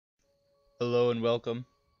Hello and welcome.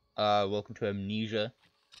 Welcome to Amnesia.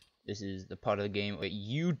 This is the part of the game where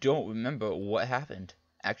you don't remember what happened.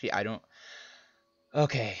 Actually, I don't.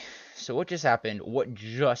 Okay, so what just happened? What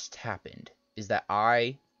just happened is that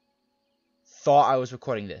I thought I was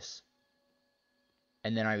recording this,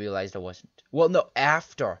 and then I realized I wasn't. Well, no,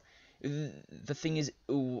 after. The thing is, it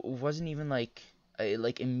wasn't even like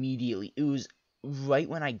immediately. It was right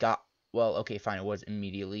when I got. Well, okay, fine, it was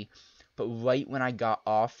immediately, but right when I got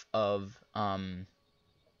off of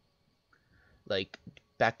like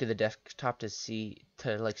back to the desktop to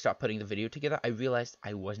start putting the video together, I realized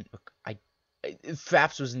I wasn't.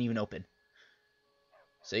 Fraps wasn't even open.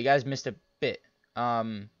 So you guys missed a bit.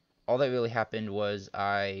 All that really happened was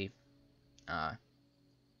I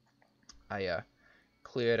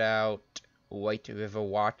cleared out White River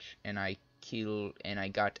Watch, and I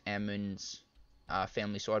got Ammon's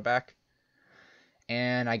family sword back,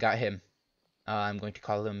 and I got him. I'm going to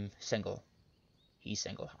call him Cengel. He's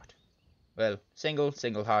Cengel hot. Well,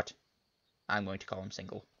 Cengel hot. I'm going to call him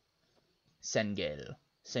Cengel. Cengel.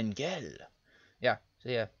 Yeah. So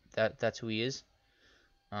yeah, that's who he is.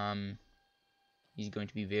 He's going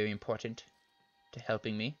to be very important to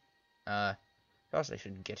helping me. First I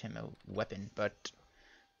should get him a weapon, but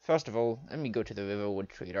first of all, let me go to the Riverwood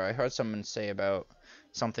Trader. I heard someone say about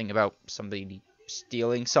somebody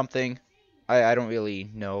stealing something. I don't really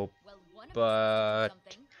know, but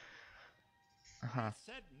I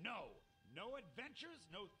said no. No adventures,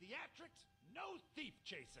 no theatrics, no thief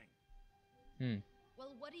chasing.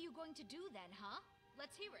 Well, what are you going to do then, huh?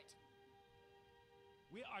 Let's hear it.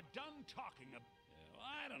 We are done talking about...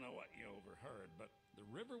 I don't know what you overheard, but the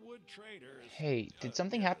Riverwood Traders... Hey, did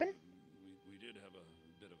something happen? We did have a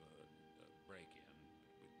bit of a break-in.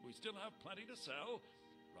 We still have plenty to sell.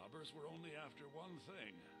 Robbers were only after one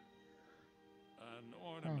thing. An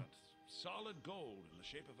ornament. Solid gold in the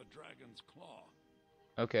shape of a dragon's claw.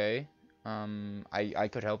 Okay. I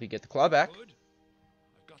could help you get the claw back. Good.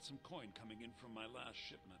 I've got some coin coming in from my last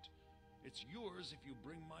shipment. It's yours if you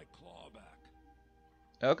bring my claw back.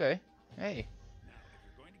 Okay. Hey. Now, if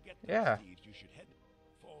you're going to get Yeah. these thieves, you should head to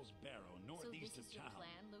Falls Barrow, northeast So this is of your town.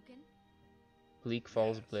 plan, Lucan? Bleak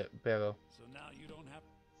Falls Yes. Barrow. So now you don't have...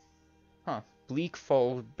 Huh. Bleak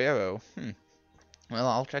Falls Barrow. Well,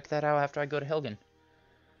 I'll check that out after I go to Helgen.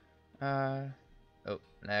 Oh,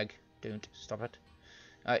 lag. Don't. Stop it.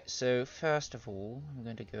 Alright, so first of all, I'm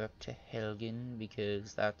going to go up to Helgen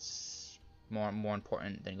because that's more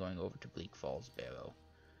important than going over to Bleak Falls Barrow.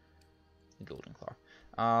 The Golden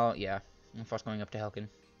Claw. Yeah. I'm first going up to Helgen.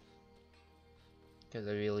 Because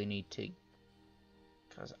I really need to...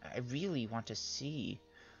 Because I really want to see...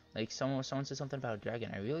 Like, someone said something about a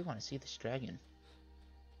dragon. I really want to see this dragon.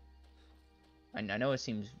 I know it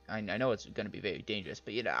seems... I know it's going to be very dangerous,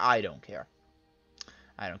 but you know, I don't care.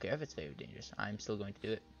 I don't care if it's very dangerous. I'm still going to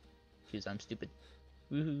do it. Because I'm stupid.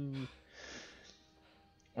 Woohoo!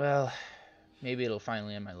 Well, maybe it'll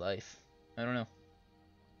finally end my life. I don't know.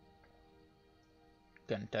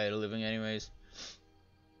 Kinda tired of living anyways.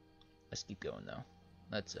 Let's keep going though.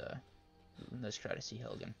 Let's try to see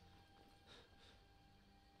Helgen.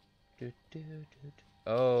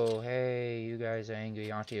 Oh, hey, you guys are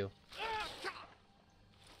angry, aren't you?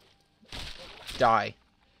 Die.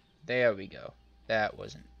 There we go. That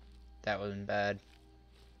wasn't bad.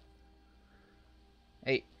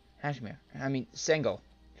 Hey, Hashmir. I mean, Sengel.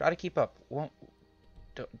 Try to keep up.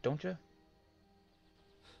 Don't you?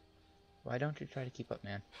 Why don't you try to keep up,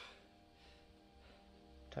 man?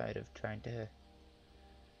 Tired of trying to...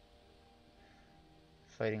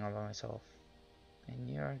 fighting all by myself. And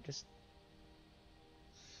you're just...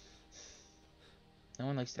 No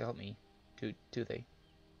one likes to help me. Do they?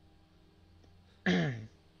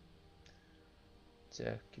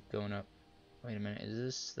 Let's keep going up. Wait a minute, is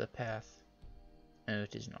this the path? No,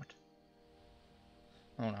 it is not.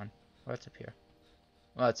 Hold on. What's up here?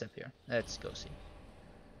 Well, it's up here. Let's go see.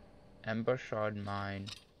 Ember Shard Mine.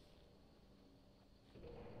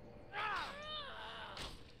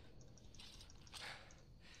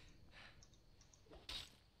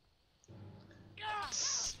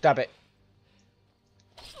 Stop it.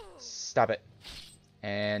 Stop it.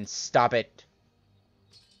 And stop it.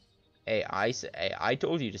 Hey, I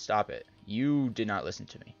told you to stop it. You did not listen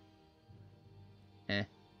to me.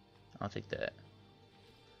 I'll take that.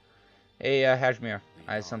 Hey, Hashmir,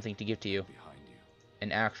 I have something to give to you.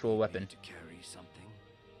 An actual weapon. To carry something?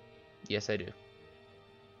 Yes, I do.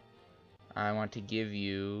 I want to give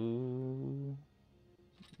you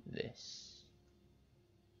this.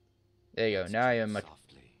 There you go. Now I am much.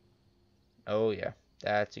 Oh yeah,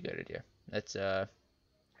 that's a good idea. Let's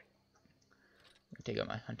take out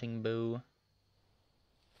my hunting bow.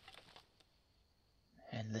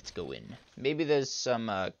 let's go in. Maybe there's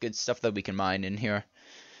some good stuff that we can mine in here.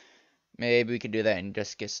 Maybe we could do that and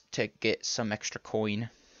just get some extra coin.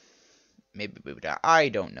 Maybe we would. I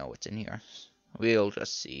don't know what's in here. We'll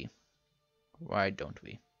just see. Why don't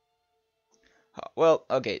we? Well,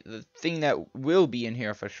 okay. The thing that will be in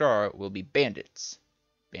here for sure will be bandits.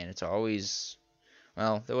 Bandits are always.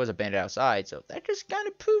 Well, there was a bandit outside, so that just kind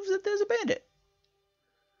of proves that there's a bandit,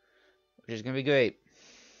 which is gonna be great.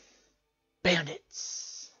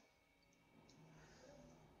 Bandits.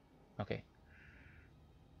 Okay.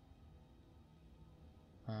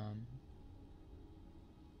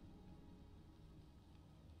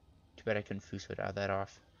 Too bad I couldn't Fusroda that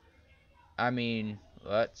off. I mean,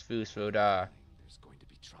 let's Fusroda. There's going to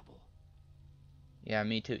be trouble. Yeah,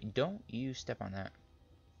 me too. Don't you step on that.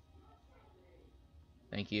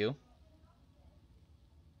 Thank you.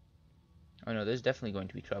 Oh no, there's definitely going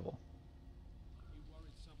to be trouble. You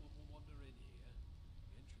worried someone will wander in here?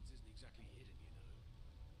 The entrance isn't exactly hidden,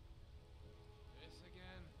 you know. This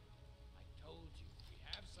again? I told you, we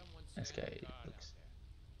have someone This setting guy a guard looks. out there.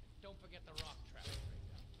 And don't forget the rock trap.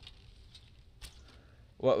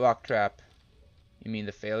 What rock trap? You mean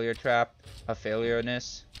the failure trap? A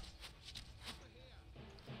failureness?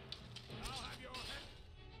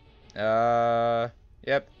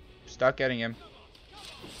 Yep. Start getting him.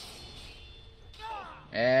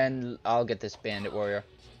 And I'll get this bandit warrior.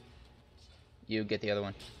 You get the other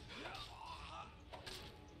one.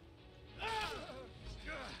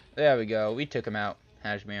 There we go. We took him out.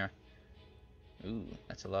 Hajmir. Ooh,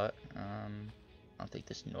 that's a lot. I'll take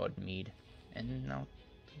this Nord mead. And I'll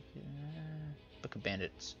take Book of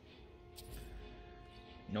Bandits.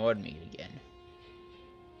 Nord mead again.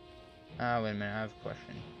 Wait a minute, I have a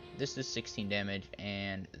question. This is 16 damage,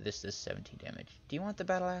 and this is 17 damage. Do you want the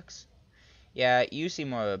battle axe? Yeah, you seem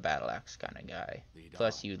more of a battle axe kind of guy.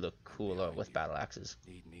 Plus, you look cooler with battle axes.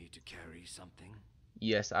 Need me to carry something?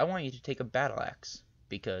 Yes, I want you to take a battle axe,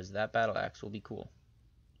 because that battle axe will be cool.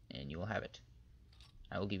 And you will have it.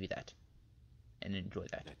 I will give you that. And enjoy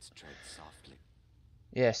that. Let's tread softly.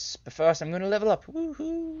 Yes, but first I'm going to level up.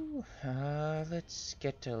 Woohoo! Let's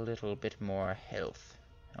get a little bit more health.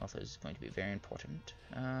 Health is going to be very important.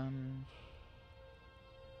 Can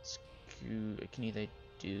either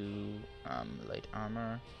do light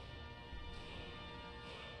armor,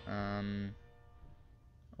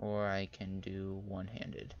 or I can do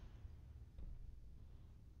one-handed.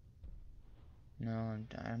 No,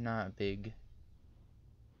 I'm not a big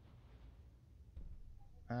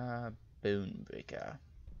bone breaker.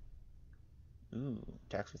 Ooh,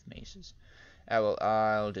 attacks with maces. Well,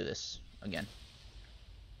 I'll do this again.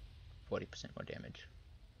 40% more damage.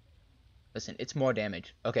 Listen, it's more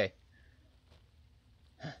damage. Okay.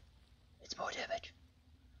 It's more damage.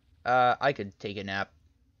 I could take a nap,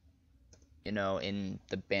 you know, in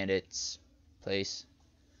the bandits' place.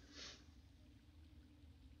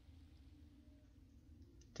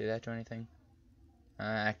 Did that do anything?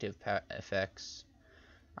 Active effects.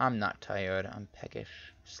 I'm not tired. I'm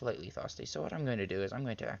peckish. Slightly thirsty. So what I'm going to do is I'm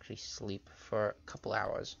going to actually sleep for a couple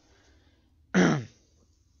hours.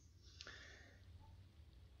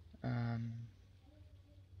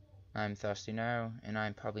 I'm thirsty now, and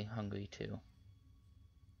I'm probably hungry too.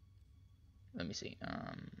 Let me see.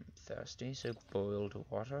 Thirsty, so boiled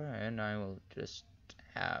water, and I will just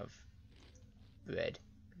have bread,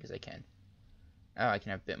 because I can. Oh, I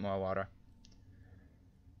can have a bit more water.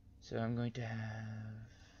 So I'm going to have...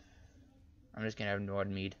 I'm just going to have Nord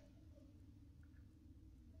mead.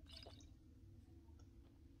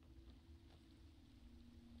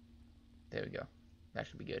 There we go. That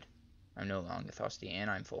should be good. I'm no longer thirsty,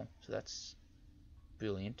 and I'm full, so that's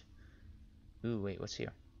brilliant. Ooh, wait, what's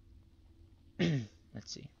here?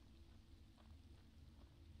 Let's see.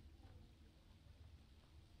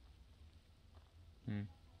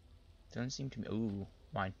 Doesn't seem to be... Ooh,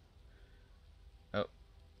 wine. Oh.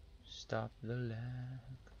 Stop the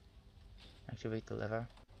lag. Activate the lever.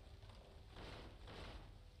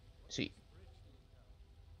 Sweet.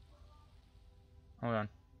 Hold on.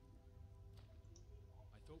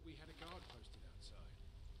 I thought we had a guard posted outside.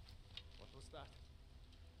 What was that?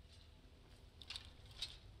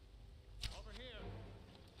 Over here.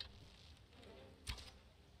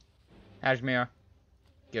 Hajmir,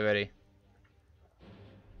 get ready.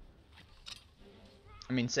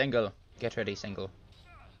 I mean, Cengel, get ready, Cengel.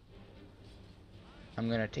 I'm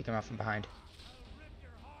gonna take him out from behind.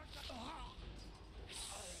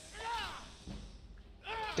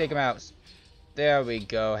 Take him out. There we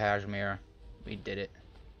go, Hajmir. We did it.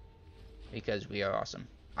 Because we are awesome.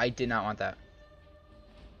 I did not want that.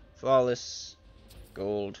 Flawless.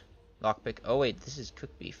 Gold. Lockpick. Oh wait, this is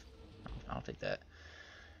cooked beef. I'll take that.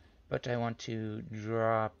 But I want to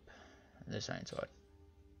drop this iron sword.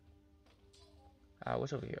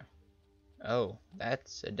 What's over here? Oh,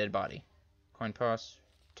 that's a dead body. Coin purse.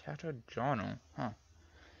 Tattered journal. Huh.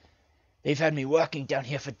 They've had me working down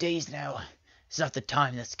here for days now. It's not the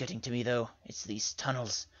time that's getting to me, though. It's these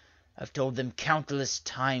tunnels. I've told them countless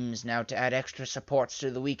times now to add extra supports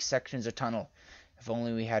to the weak sections of tunnel. If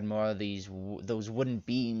only we had more of those wooden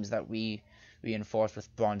beams that we reinforce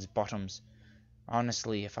with bronze bottoms.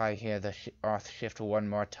 Honestly, if I hear the earth shift one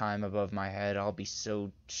more time above my head, I'll be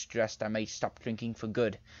so stressed I might stop drinking for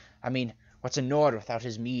good. I mean, what's a Nord without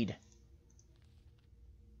his mead?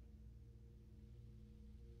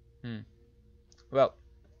 Well,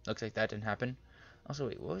 looks like that didn't happen. Also,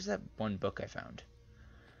 wait, what was that one book I found?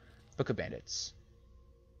 Book of Bandits.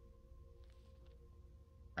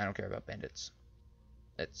 I don't care about bandits.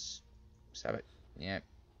 Let's stop it. Yeah,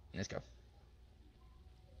 let's go.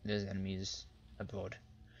 There's enemies abroad.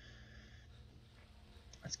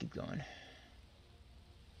 Let's keep going.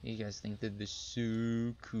 You guys think that this is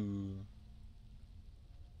so cool.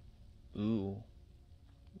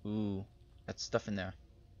 Ooh. That's stuff in there.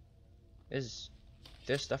 There's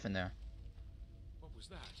stuff in there. What was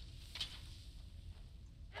that?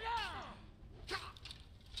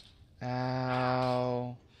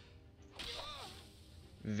 Ow.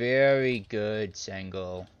 Very good,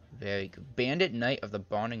 Cengel. Very good. Bandit Knight of the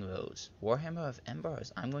Burning Rose. Warhammer of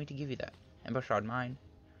Embers. I'm going to give you that. Ember Shard mine.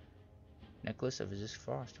 Necklace of Resist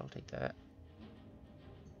Frost. I'll take that.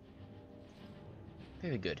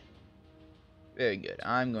 Very good. Very good.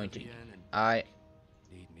 I'm going to. I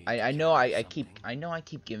know I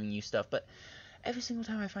keep giving you stuff, but every single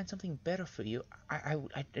time I find something better for you, I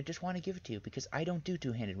just want to give it to you because I don't do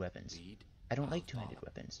two-handed weapons. I don't like two-handed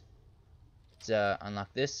weapons. Let's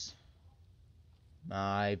unlock this.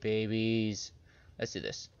 My babies. Let's do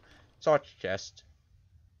this. Torch chest.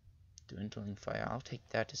 Dwindling fire. I'll take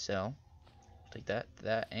that to sell. I'll take that,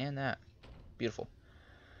 and that. Beautiful.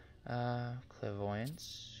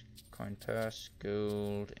 Clairvoyance. Coin purse.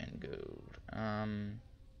 Gold and gold. Iron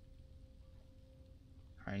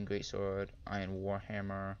greatsword. Iron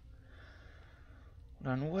warhammer.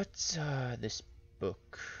 Hold on. What's this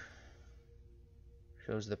book?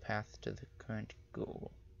 Shows the path to the current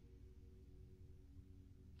goal.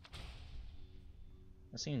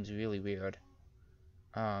 That seems really weird.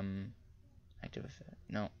 Active effect.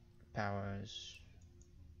 No. Powers.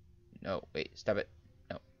 No, wait, stop it.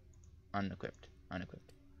 No. Unequipped.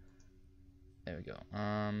 Unequipped. There we go.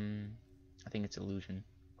 I think it's illusion.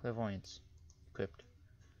 Clairvoyance. Equipped.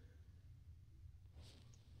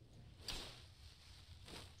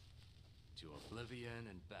 To oblivion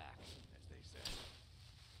and back, as they say.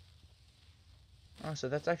 Oh, so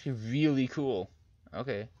that's actually really cool.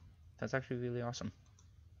 Okay. That's actually really awesome.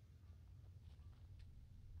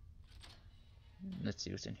 Let's see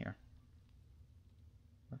what's in here.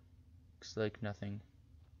 Looks like nothing.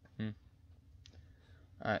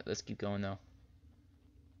 Alright, let's keep going though.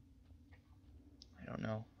 I don't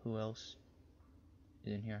know who else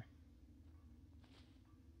is in here.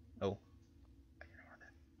 Oh. I don't know where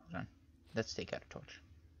that. Hold on. Let's take out a torch.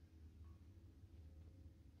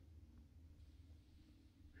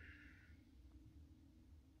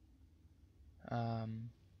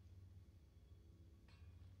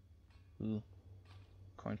 Ooh.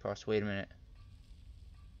 Coin toss. Wait a minute.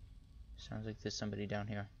 Sounds like there's somebody down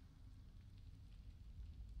here.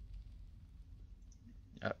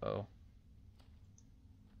 Uh-oh.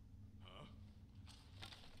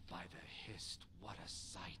 By the hist, what a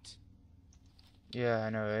sight. Yeah,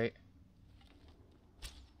 I know, right?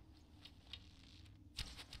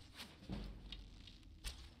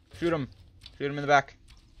 Shoot him! Shoot him in the back.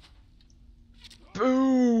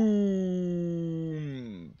 Boom!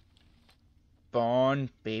 Burn,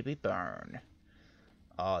 baby, burn.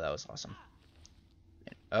 Oh, that was awesome.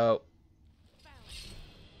 Oh.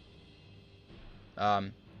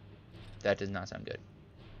 That does not sound good.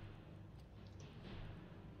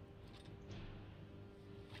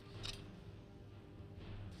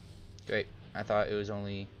 Great. I thought it was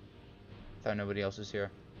only... I thought nobody else was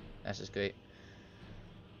here. That's just great.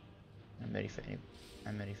 I'm ready for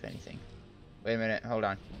anything. Wait a minute, hold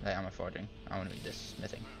on. I'm a forging. I want to read this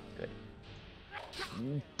smithing. Good.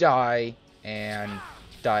 Die and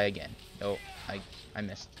die again. Oh, I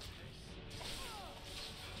missed.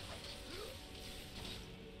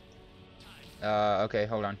 Okay,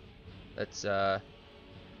 hold on. Let's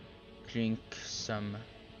drink some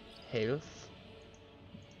health.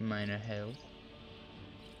 Minor health.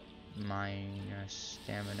 Minor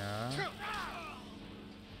stamina.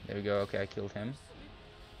 There we go. Okay, I killed him.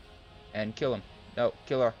 And kill him. No,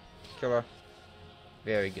 kill her. Kill her.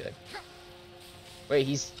 Very good. Wait,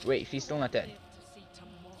 she's still not dead.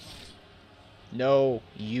 No,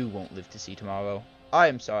 you won't live to see tomorrow. I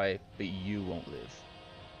am sorry, but you won't live.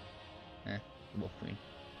 Wolf Queen.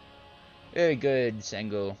 Very good,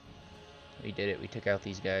 Cengel. We did it. We took out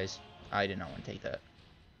these guys. I did not want to take that.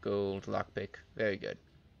 Gold lockpick. Very good.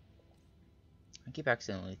 I keep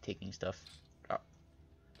accidentally taking stuff. Drop.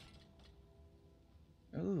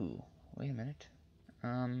 Ooh, wait a minute.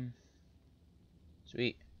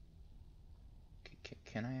 Sweet.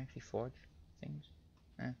 Can I actually forge things?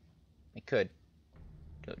 I could.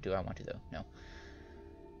 Do I want to, though? No.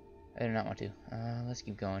 I do not want to. Let's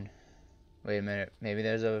keep going. Wait a minute. Maybe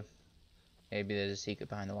there's a secret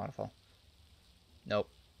behind the waterfall. Nope.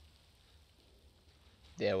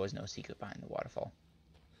 There was no secret behind the waterfall.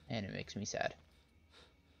 And it makes me sad.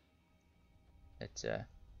 It's,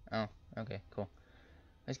 oh, okay, cool.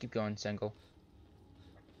 Let's keep going, Cengel.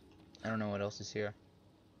 I don't know what else is here.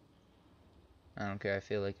 I don't care. I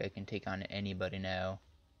feel like I can take on anybody now.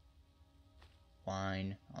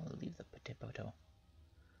 Wine. I'll leave the potato.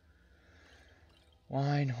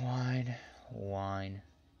 Wine, wine, wine.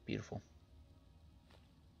 Beautiful.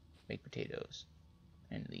 Baked potatoes.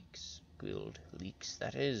 And leeks. Grilled leeks,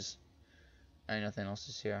 that is. And nothing else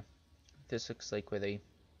is here. This looks like where they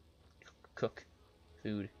cook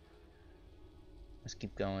food. Let's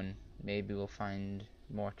keep going. Maybe we'll find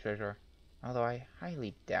more treasure. Although I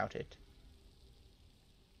highly doubt it.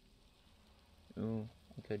 Ooh,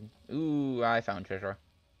 I could. Ooh, I found treasure.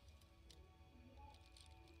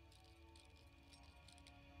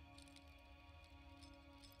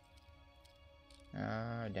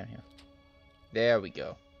 Down here. There we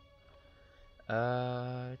go.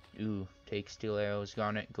 Ooh, take steel arrows,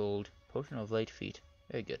 garnet, gold, potion of light feet.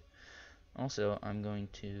 Very good. Also, I'm going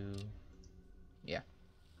to... Yeah.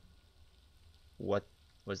 What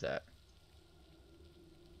was that?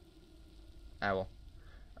 Owl.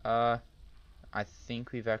 I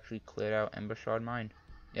think we've actually cleared out Ember Shard Mine.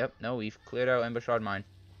 Yep, no, we've cleared out Ember Shard Mine.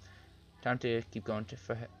 Time to keep going to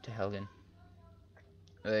Helgen.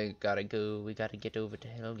 We gotta go. We gotta get over to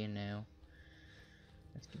Helgen now.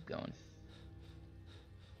 Let's keep going.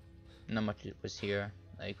 Not much was here.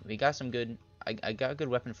 Like, we got some good... I got a good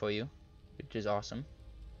weapon for you, which is awesome.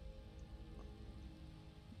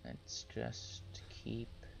 Let's just keep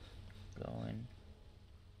going.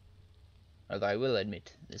 Although I will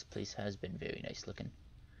admit, this place has been very nice looking.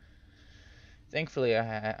 Thankfully, I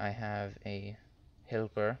have a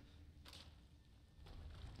helper.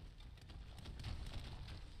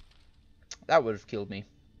 That would have killed me.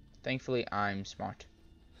 Thankfully, I'm smart.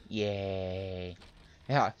 Yay.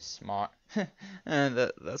 Yeah, smart.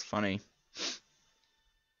 That's funny.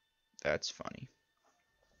 That's funny.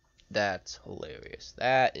 That's hilarious.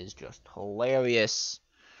 That is just hilarious.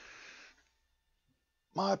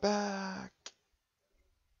 My back.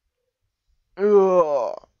 Ugh.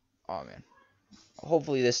 Oh, man.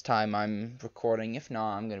 Hopefully this time I'm recording. If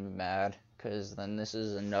not, I'm going to be mad. Because then this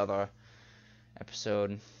is another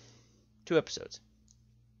episode. 2 episodes.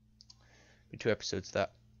 Be 2 episodes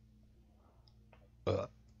that.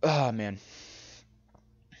 Oh, man.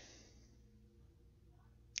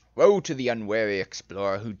 Woe to the unwary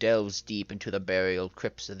explorer who delves deep into the burial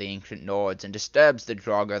crypts of the ancient Nords and disturbs the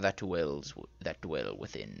Draugr that dwell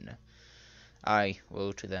within. Aye,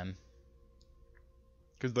 woe to them.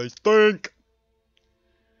 'Cause they stink!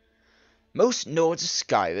 Most Nords of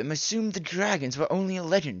Skyrim assumed the dragons were only a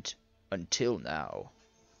legend. Until now.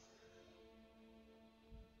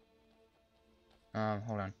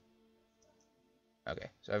 Hold on.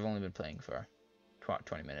 Okay, so I've only been playing for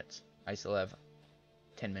 20 minutes. I still have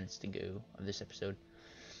 10 minutes to go of this episode.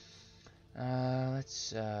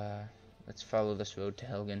 Let's follow this road to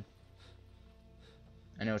Helgen.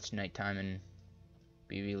 I know it's nighttime and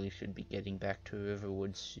we really should be getting back to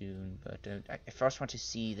Riverwood soon, but I first want to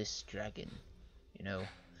see this dragon, you know.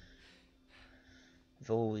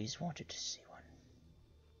 I've always wanted to see one.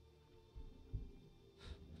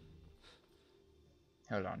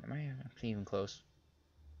 Hold on, am I actually even close?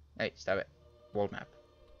 Hey, stop it. World map.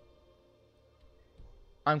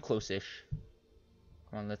 I'm close-ish.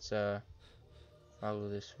 Come on, let's follow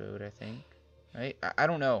this road, I think. Right? I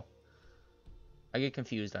don't know. I get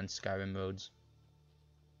confused on Skyrim roads.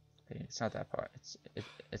 Okay, it's not that part.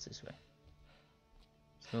 It's this way.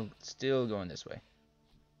 Still going this way.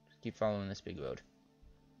 Just keep following this big road.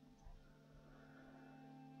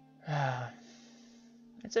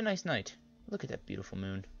 It's a nice night. Look at that beautiful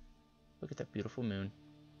moon. Look at that beautiful moon.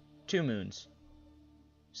 2 moons.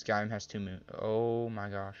 Skyrim has 2 moons. Oh my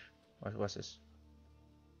gosh. What's this?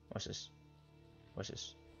 What's this? What's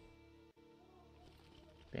this?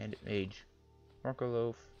 Bandit mage. Marco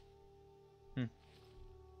loaf.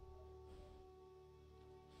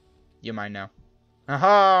 You're mine now.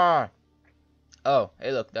 Aha! Oh,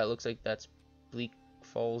 hey look, that looks like that's Bleak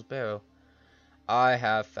Falls Barrow. I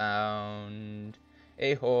have found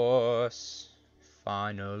a horse.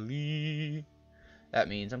 Finally. That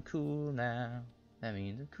means I'm cool now. That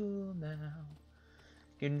means I'm cool now.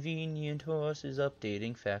 Convenient horse is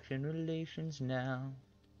updating faction relations now.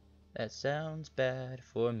 That sounds bad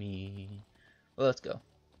for me. Well, let's go.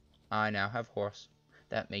 I now have horse.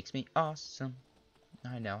 That makes me awesome.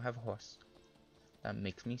 I now have a horse. That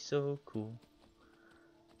makes me so cool.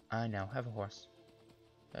 I now have a horse.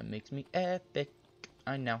 That makes me epic.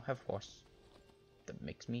 I now have a horse. That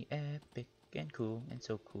makes me epic and cool and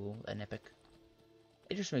so cool and epic.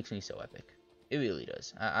 It just makes me so epic. It really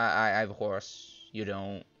does. I have a horse. You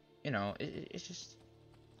don't. You know, it's just.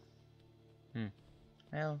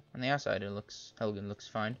 Well, on the outside, Helgen looks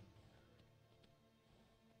fine.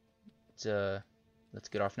 Let's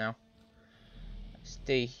get off now.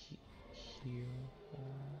 Stay here.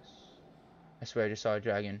 I swear I just saw a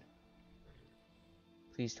dragon.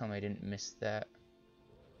 Please tell me I didn't miss that.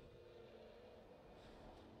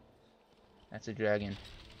 That's a dragon.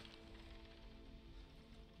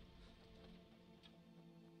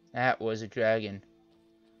 That was a dragon.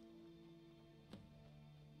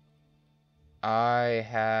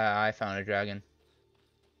 I found a dragon.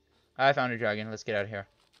 I found a dragon. Let's get out of here.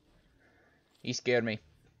 He scared me.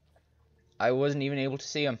 I wasn't even able to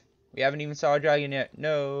see him. We haven't even saw a dragon yet.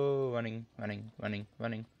 No, running.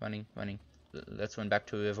 Let's run back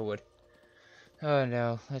to Riverwood. Oh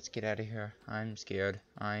no, let's get out of here. I'm scared.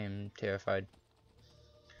 I am terrified.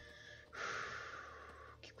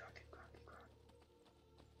 Keep going.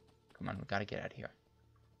 Come on, we gotta get out of here.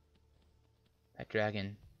 That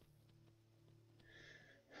dragon.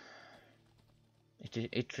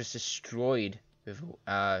 It just destroyed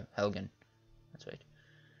Helgen. That's right.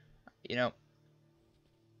 You know,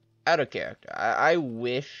 out of character. I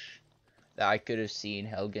wish that I could have seen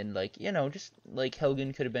Helgen, like, you know, just like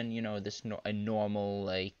Helgen could have been, you know, a normal,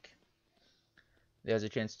 like, there's a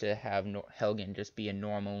chance to have Helgen just be a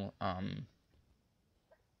normal,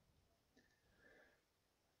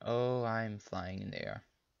 oh, I'm flying in the air.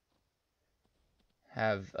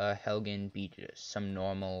 Have Helgen be just some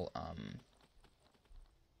normal,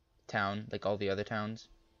 town, like all the other towns,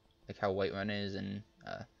 like how Whiterun is, and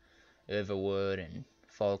Riverwood, and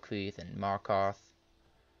Falkreath, and Markarth.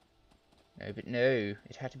 No, but no,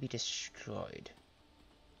 it had to be destroyed.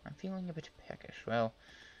 I'm feeling a bit peckish. Well,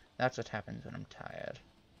 that's what happens when I'm tired.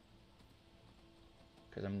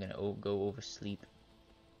 Because I'm gonna go oversleep.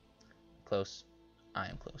 Close. I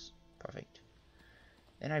am close. Perfect.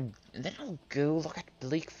 Then I'll go look at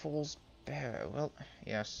Bleak Falls Barrow. Well,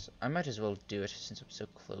 yes, I might as well do it since I'm so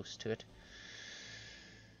close to it.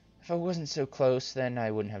 If I wasn't so close, then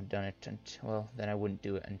I wouldn't have done it well, then I wouldn't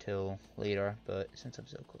do it until later, but since I'm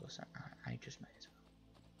so close, I just might as well.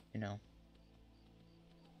 You know?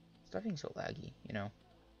 Stop being so laggy, you know?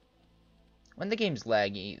 When the game's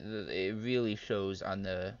laggy, it really shows on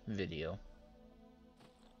the video.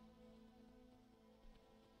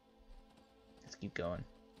 Let's keep going.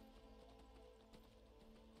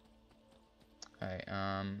 Alright,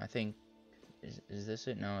 I think, is this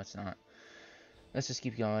it? No, it's not. Let's just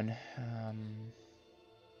keep going.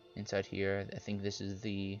 Inside here, I think this is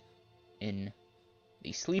the inn.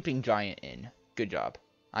 The Sleeping Giant Inn. Good job.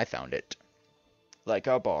 I found it. Like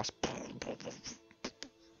a boss.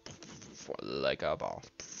 Like a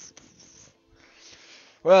boss.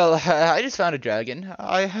 Well, I just found a dragon.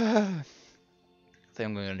 I think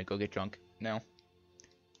I'm going to go get drunk. No.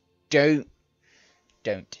 Don't.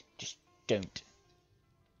 Just don't.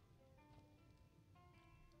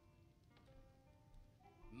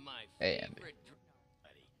 My Hey, favorite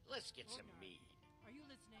buddy. Let's get some meat. Are you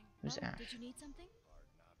listening? Who's Ash? Did you need something?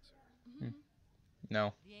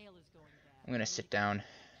 No. The ale is going bad. I'm gonna sit down.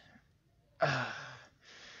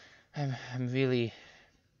 I'm really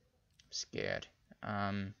scared.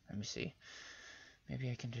 Let me see. Maybe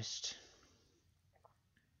I can just.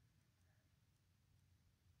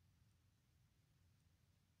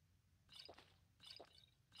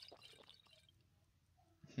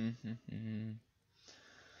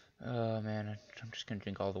 Oh man, I'm just gonna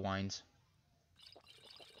drink all the wines.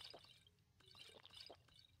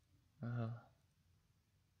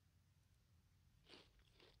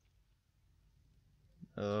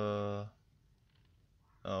 Oh.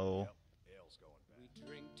 We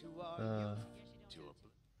drink to our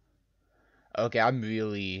Okay, I'm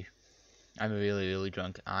really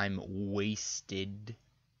drunk. I'm wasted.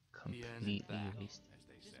 Completely wasted.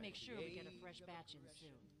 Just make sure we get a fresh batch in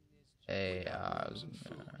soon. Hey, Bring out rooms and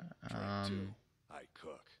food. Drink too. I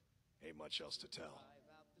cook. Ain't much else to tell.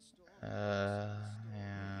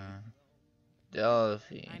 Yeah.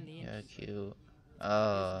 Delphi, you're cute.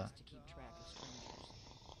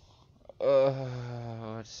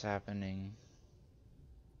 What's happening?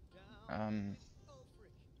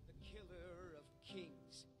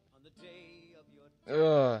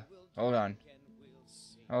 Hold on.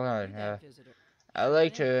 Hold on. I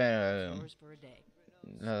like to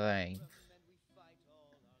the thing.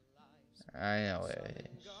 I know it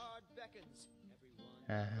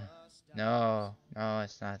is. No,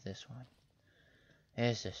 it's not this one.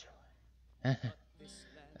 It's this one.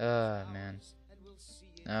 Oh, man.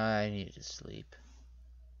 I need to sleep.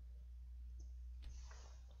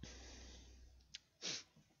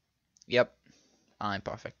 Yep, I'm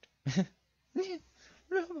perfect.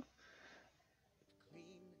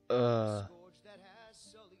 Oh,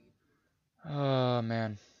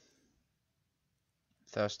 man.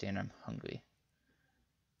 Thirsty and I'm hungry.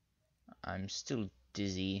 I'm still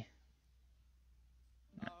dizzy.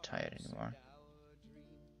 I'm not tired anymore.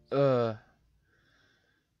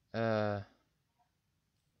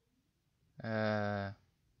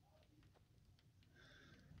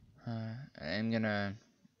 I'm gonna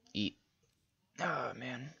eat. Oh,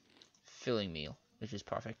 man. Filling meal, which is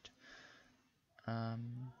perfect.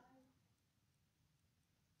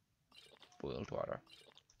 Boiled water.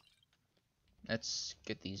 Let's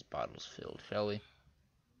get these bottles filled, shall we?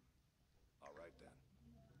 Alright then.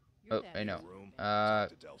 Oh, I know.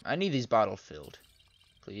 I need these bottles filled,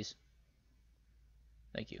 please.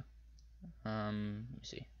 Thank you. Let me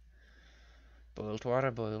see. Boiled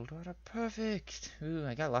water, perfect. Ooh,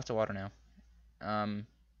 I got lots of water now.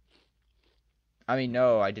 I mean,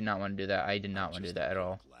 no, I did not want to do that. I did not want to do that at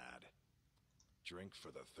all. Lad. Drink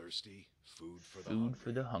for the thirsty, food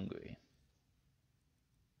for the hungry.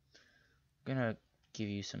 I'm gonna give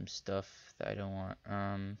you some stuff that I don't want.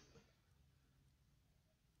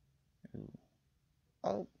 Ooh.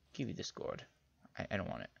 I'll give you this gourd. I don't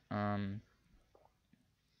want it.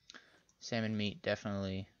 Salmon meat,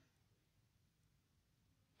 definitely.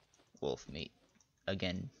 Wolf meat,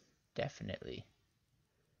 again, definitely.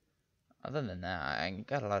 Other than that, I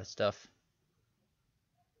got a lot of stuff.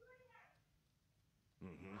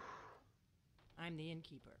 I'm the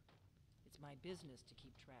innkeeper. It's my business to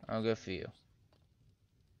keep track. I'll go for you.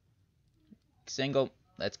 Cengel,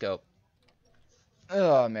 let's go.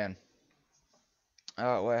 Oh, man.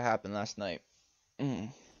 Oh, what happened last night?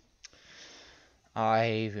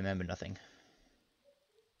 I remember nothing.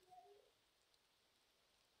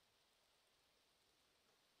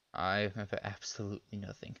 I remember absolutely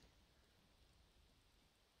nothing.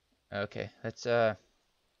 Okay, let's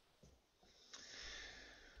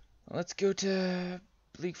go to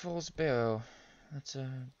Bleak Falls Barrow. Let's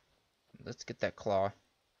get that claw.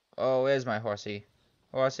 Oh, where's my horsey?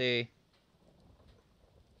 Horsey,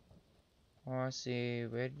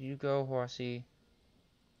 where did you go, horsey?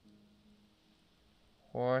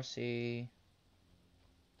 Horsey's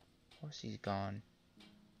gone.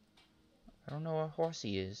 I don't know where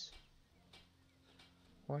horsey is.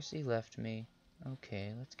 Horsey left me.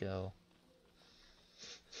 Okay, let's go.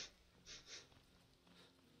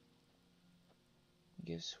 I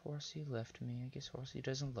guess horsey left me. I guess horsey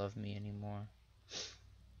doesn't love me anymore.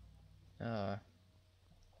 Oh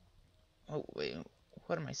wait,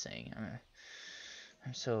 what am I saying?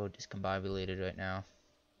 I'm so discombobulated right now.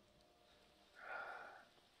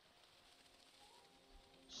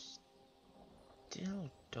 Still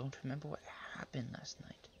don't remember what happened last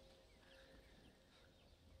night.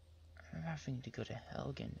 I remember having to go to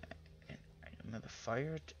Helgen, and I remember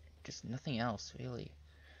fire, just nothing else, really.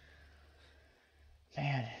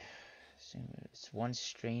 Man, it's one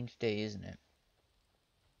strange day, isn't it?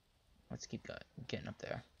 Let's keep getting up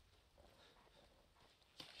there.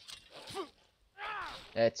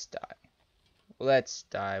 Let's die. Let's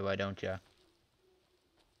die, why don't ya?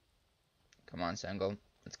 Come on, Cengel.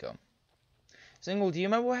 Let's go. Cengel, do you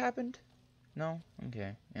remember what happened? No?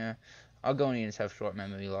 Okay, yeah. Argonians have short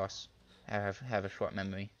memory loss. Have a short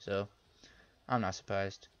memory, so I'm not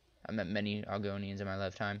surprised. I met many Argonians in my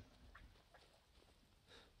lifetime.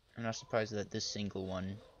 I'm not surprised that this single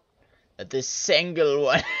one...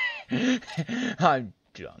 I'm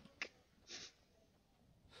drunk.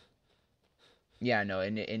 Yeah, no,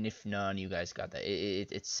 and if none of you guys got that,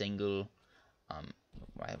 it's single.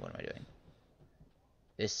 What am I doing?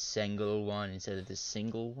 This single one instead of this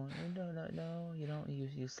single one. No, you don't.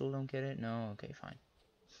 You still don't get it. No, okay, fine.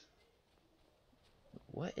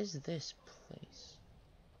 What is this place?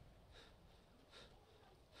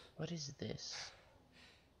 What is this?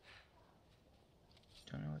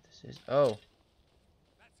 Don't know what this Oh,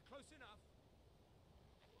 That's close enough.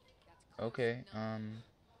 That's close okay. enough.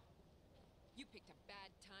 You picked a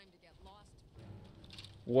bad time to get lost.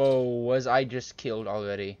 Whoa, was I just killed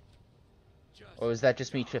already? Just Or was that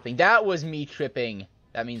just me tripping? That was me tripping!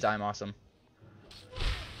 That means I'm awesome. I'm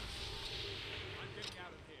getting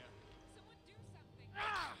out of here. Someone do something.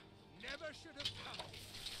 Ah! Never should have come.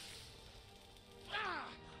 Ah!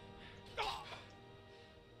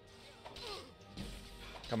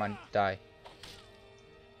 Come on, die.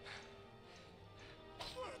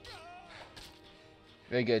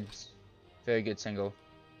 Very good. Very good, Cengel.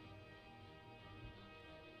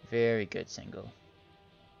 Very good, Cengel.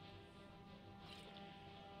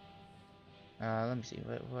 Let me see.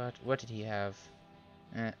 What did he have?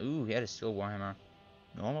 Ooh, he had a steel warhammer.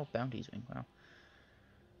 Normal bounties wing.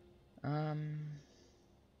 Wow.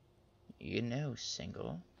 You know,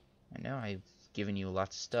 Cengel. I know I've given you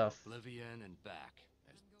lots of stuff. Oblivion and back.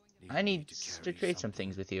 I need to trade some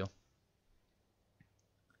things with you.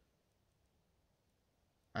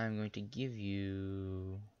 I'm going to give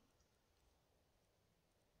you...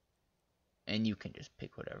 And you can just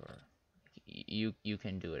pick whatever. You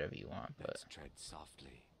can do whatever you want, but... Let's tread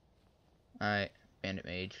softly. Alright, Bandit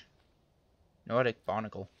Mage. Nordic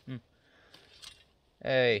Barnacle.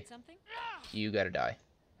 Hey, Something? you gotta die.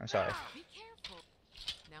 I'm sorry. Be careful.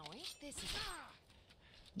 Now ain't this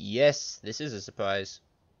Yes, this is a surprise.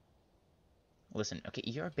 Listen, okay,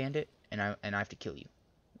 you're a bandit, and I have to kill you.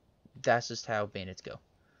 That's just how bandits go.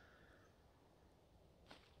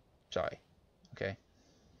 Sorry. Okay.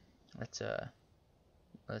 Let's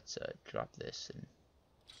drop this and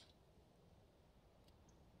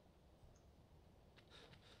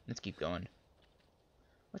let's keep going.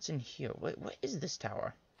 What's in here? What is this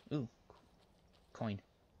tower? Ooh, coin.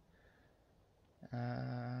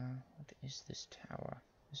 What is this tower?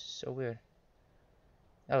 This is so weird.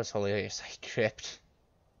 That was hilarious. I tripped.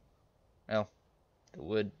 Well,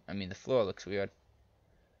 the floor looks weird.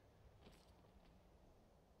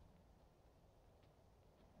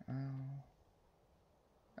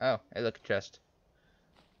 Oh, hey, look, a chest.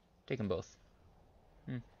 Take them both.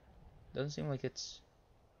 Doesn't seem like it's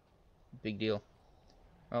a big deal.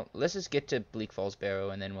 Well, let's just get to Bleak Falls Barrow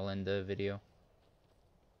and then we'll end the video.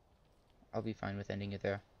 I'll be fine with ending it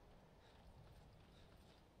there.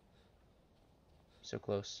 So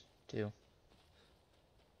close, too.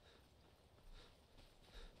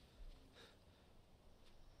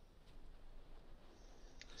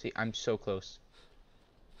 See, I'm so close.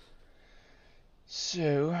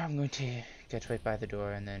 So, I'm going to get right by the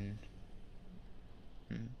door and then...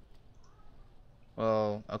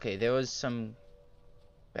 Well, okay, there was some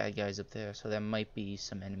bad guys up there, so there might be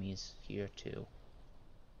some enemies here, too.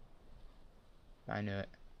 I knew it.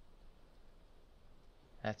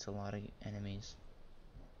 That's a lot of enemies.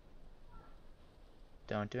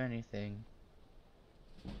 Don't do anything.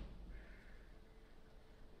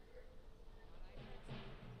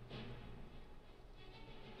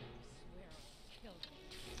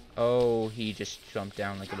 Oh, he just jumped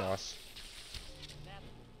down like a boss.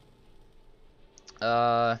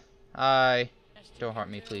 Hi. Don't hurt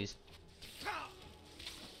me, please.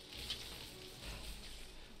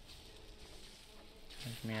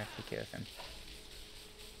 Let me have to take care of him.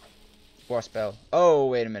 War spell. Oh,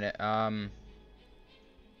 wait a minute.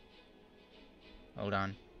 Hold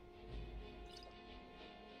on.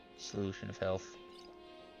 Solution of health.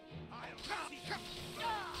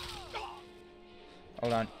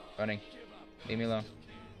 Hold on. Running. Leave me alone.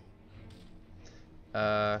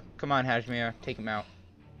 Come on, Hajmir. Take him out.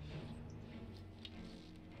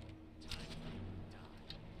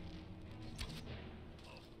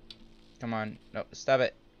 Come on. No, stop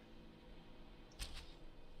it.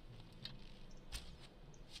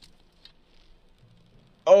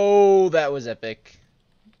 Oh, that was epic.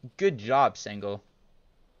 Good job, Cengel.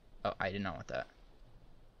 Oh, I did not want that.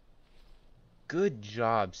 Good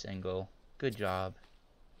job, Cengel. Good job.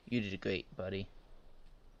 You did great, buddy.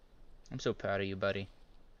 I'm so proud of you, buddy.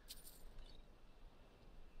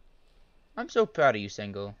 I'm so proud of you,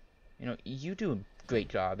 Cengel. You know, you do a great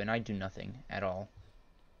job, and I do nothing at all.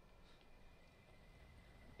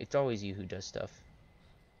 It's always you who does stuff.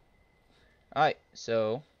 Alright,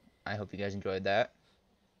 so I hope you guys enjoyed that.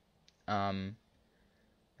 I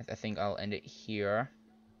think I'll end it here.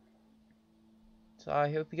 So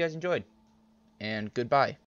I hope you guys enjoyed. And goodbye.